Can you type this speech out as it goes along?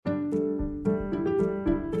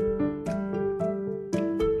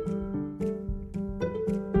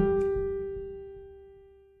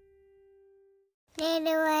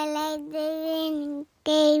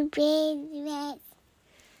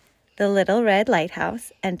The Little Red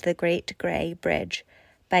Lighthouse and the Great Gray Bridge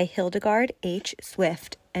by Hildegard H.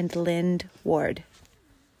 Swift and Lynd Ward.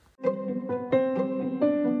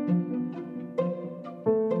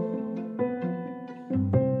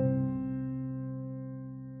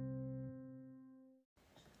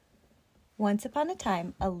 Once upon a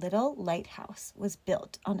time, a little lighthouse was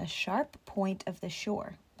built on a sharp point of the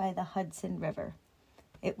shore by the Hudson River.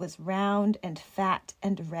 It was round and fat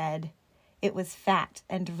and red. It was fat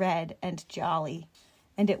and red and jolly,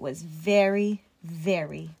 and it was very,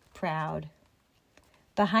 very proud.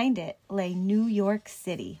 Behind it lay New York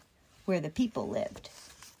City, where the people lived.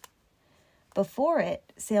 Before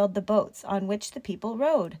it sailed the boats on which the people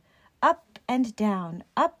rode. Up and down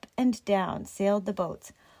sailed the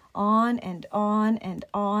boats. On and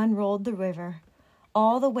on rolled the river.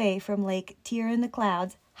 All the way from Lake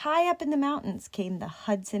Tyr-in-the-Clouds, high up in the mountains, came the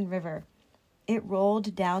Hudson River. It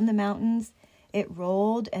rolled down the mountains. It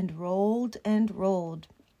rolled and rolled and rolled.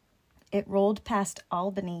 It rolled past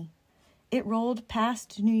Albany. It rolled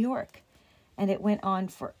past New York. And it went on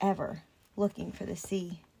forever, looking for the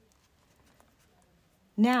sea.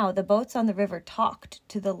 Now the boats on the river talked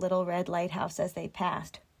to the Little Red Lighthouse as they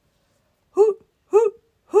passed. "Hoot, hoot,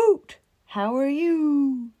 hoot! How are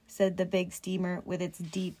you?" said the big steamer with its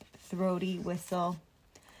deep, throaty whistle.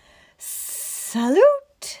 "Salute!"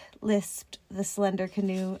 lisped the slender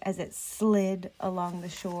canoe as it slid along the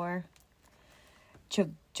shore.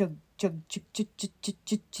 "Chug, chug, chug, chug, chug, chug, chug,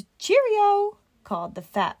 chug, chug, cheerio!" called the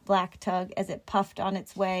fat black tug as it puffed on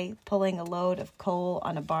its way, pulling a load of coal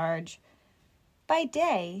on a barge. By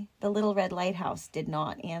day, the Little Red Lighthouse did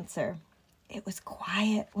not answer. It was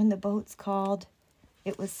quiet when the boats called.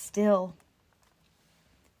 It was still.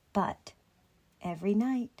 But every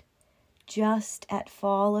night, just at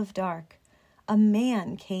fall of dark, a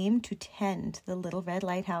man came to tend the Little Red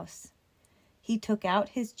Lighthouse. He took out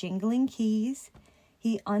his jingling keys.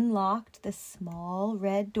 He unlocked the small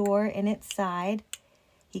red door in its side.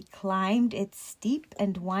 He climbed its steep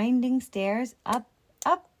and winding stairs up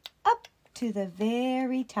to the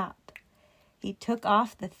very top. He took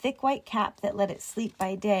off the thick white cap that let it sleep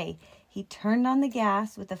by day. He turned on the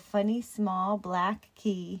gas with a funny small black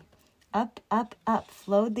key. Up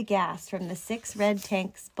flowed the gas from the 6 red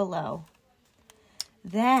tanks below.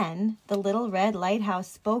 Then the Little Red Lighthouse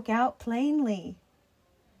spoke out plainly.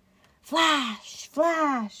 "Flash,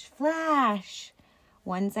 flash, flash.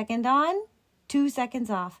 1 second on, 2 seconds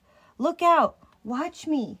off. Look out, watch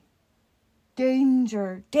me.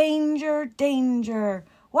 Danger, danger, danger.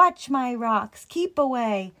 Watch my rocks, keep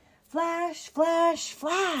away. Flash, flash,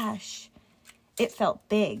 flash." It felt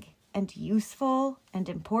big and useful and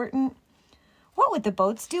important. What would the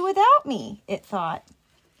boats do without me? It thought.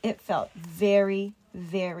 It felt very,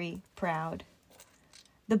 very proud.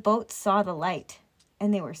 The boats saw the light,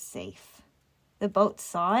 and they were safe. The boats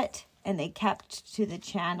saw it, and they kept to the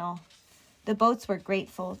channel. The boats were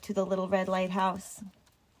grateful to the Little Red Lighthouse.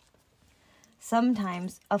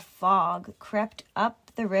 Sometimes a fog crept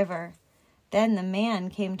up the river. Then the man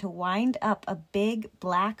came to wind up a big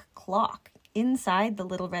black clock inside the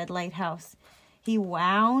Little Red Lighthouse. He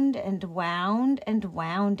wound and wound and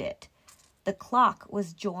wound it. The clock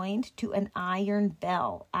was joined to an iron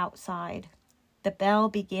bell outside. The bell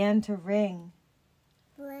began to ring.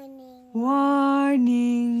 "Warning,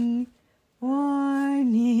 warning,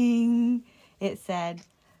 warning," it said.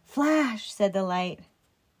 "Flash," said the light.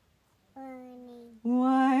 "Warning,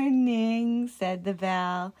 warning," said the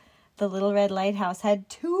bell. The Little Red Lighthouse had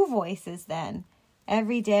 2 voices then.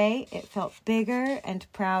 Every day it felt bigger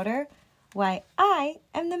and prouder. "Why, I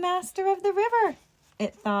am the master of the river,"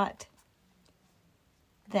 it thought.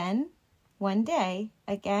 Then, one day,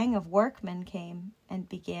 a gang of workmen came and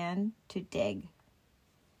began to dig.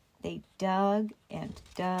 They dug and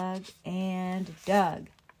dug and dug.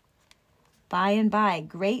 By and by,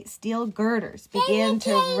 great steel girders began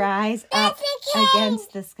to rise up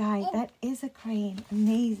against the sky. That is a crane.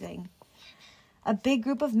 Amazing. A big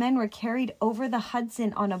group of men were carried over the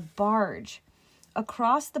Hudson on a barge.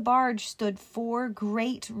 Across the barge stood 4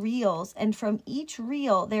 great reels, and from each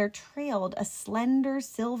reel there trailed a slender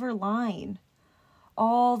silver line.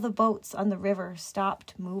 All the boats on the river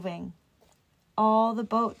stopped moving. All the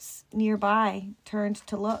boats nearby turned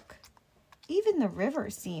to look. Even the river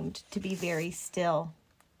seemed to be very still.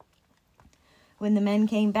 When the men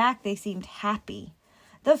came back, they seemed happy.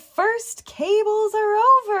 "The first cables are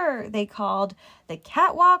over," they called. "The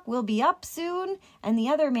catwalk will be up soon." And the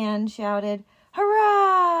other man shouted,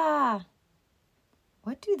 "Hurrah!"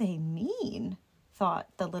 What do they mean? Thought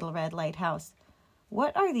the Little Red Lighthouse.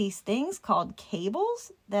 What are these things called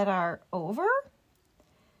cables that are over?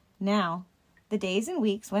 Now, The days and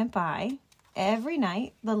weeks went by. Every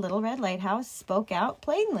night, the little red lighthouse spoke out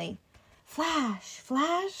plainly. Flash,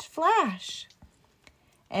 flash, flash.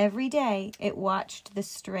 Every day, it watched the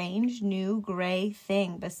strange new gray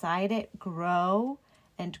thing beside it grow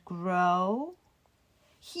and grow.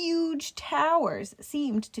 Huge towers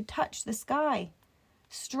seemed to touch the sky.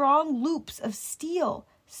 Strong loops of steel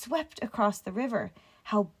swept across the river.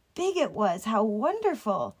 How big it was, how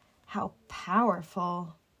wonderful, how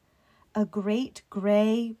powerful. A great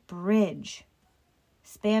gray bridge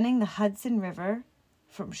spanning the Hudson River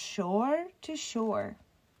from shore to shore.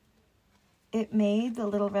 It made the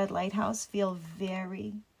little red lighthouse feel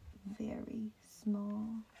very, very small.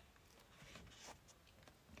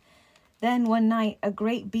 Then one night, a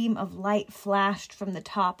great beam of light flashed from the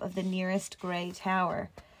top of the nearest gray tower.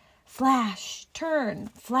 Flash, turn,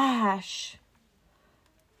 flash.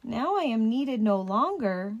 Now I am needed no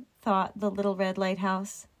longer, thought the little red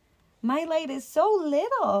lighthouse. My light is so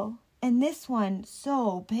little, and this one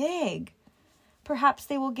so big. Perhaps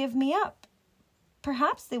they will give me up.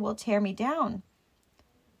 Perhaps they will tear me down.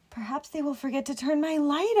 Perhaps they will forget to turn my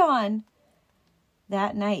light on.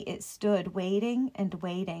 That night it stood waiting and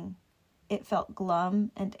waiting. It felt glum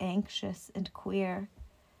and anxious and queer.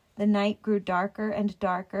 The night grew darker and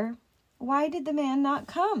darker. Why did the man not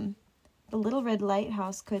come? The little red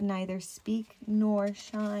lighthouse could neither speak nor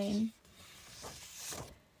shine.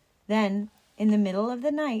 Then, in the middle of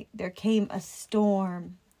the night, there came a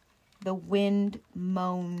storm. The wind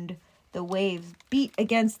moaned. The waves beat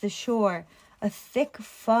against the shore. A thick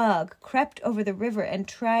fog crept over the river and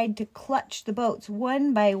tried to clutch the boats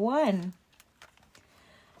one by one.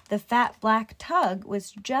 The fat black tug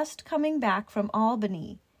was just coming back from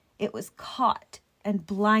Albany. It was caught and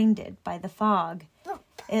blinded by the fog.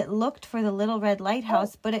 It looked for the little red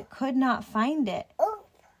lighthouse, but it could not find it.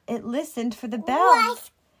 It listened for the bell,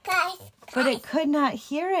 but it could not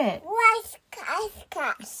hear it.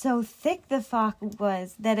 So thick the fog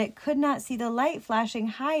was that it could not see the light flashing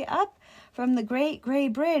high up from the great gray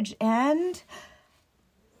bridge, and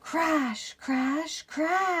crash, crash,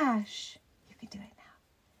 crash. You can do it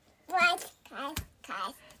now.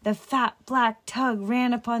 The fat black tug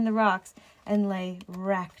ran upon the rocks and lay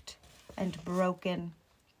wrecked and broken.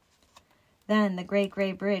 Then the great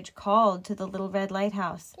gray bridge called to the little red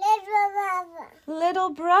lighthouse. Little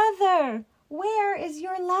brother, where is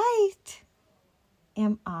your light?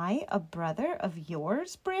 Am I a brother of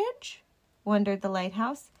yours, bridge? Wondered the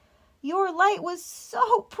lighthouse. Your light was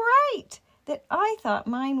so bright that I thought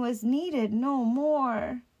mine was needed no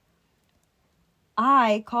more.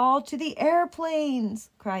 I call to the airplanes,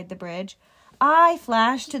 cried the bridge. I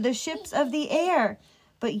flash to the ships of the air,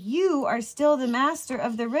 but you are still the master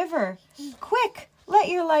of the river. Quick, let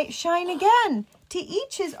your light shine again. To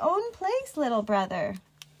each his own place, little brother.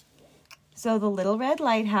 So the little red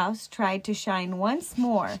lighthouse tried to shine once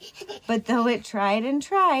more, but though it tried and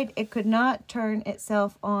tried, it could not turn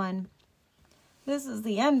itself on. This is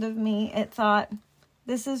the end of me, it thought.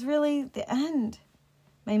 This is really the end.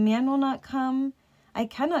 My man will not come. I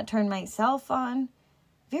cannot turn myself on.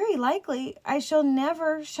 Very likely I shall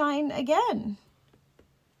never shine again.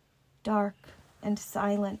 Dark and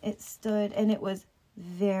silent it stood, and it was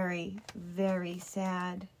very, very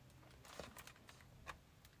sad.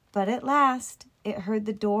 But at last it heard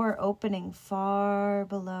the door opening far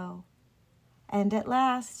below. And at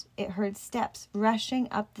last it heard steps rushing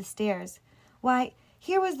up the stairs. Why,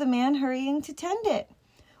 here was the man hurrying to tend it.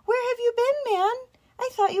 Where have you been, man? I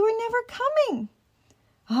thought you were never coming.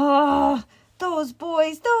 Ah, those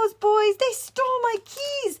boys, they stole my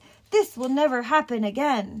keys. This will never happen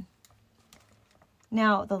again.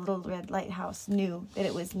 Now the little red lighthouse knew that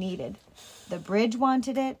it was needed. The bridge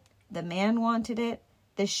wanted it. The man wanted it.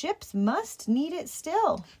 The ships must need it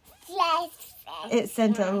still. It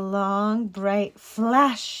sent a long, bright,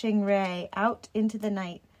 flashing ray out into the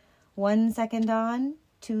night. 1 second on,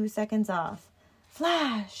 2 seconds off.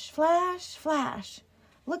 Flash, flash, flash.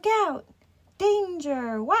 Look out!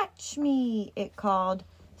 Danger! Watch me! It called.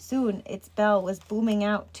 Soon its bell was booming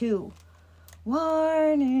out too.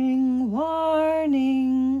 Warning,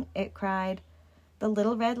 warning, it cried. The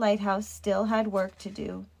little red lighthouse still had work to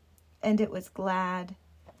do, and it was glad.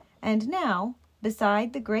 And now,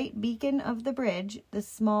 beside the great beacon of the bridge, the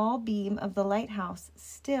small beam of the lighthouse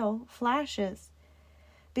still flashes.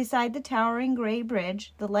 Beside the towering gray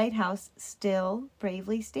bridge, the lighthouse still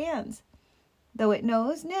bravely stands. Though it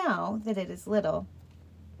knows now that it is little,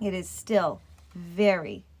 it is still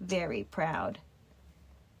very, very proud.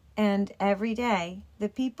 And every day, the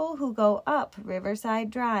people who go up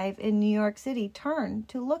Riverside Drive in New York City turn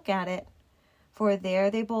to look at it. For there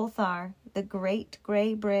they both are, the great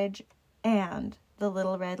gray bridge and the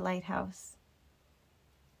little red lighthouse.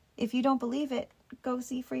 If you don't believe it, go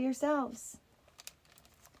see for yourselves.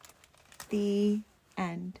 The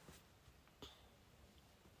end.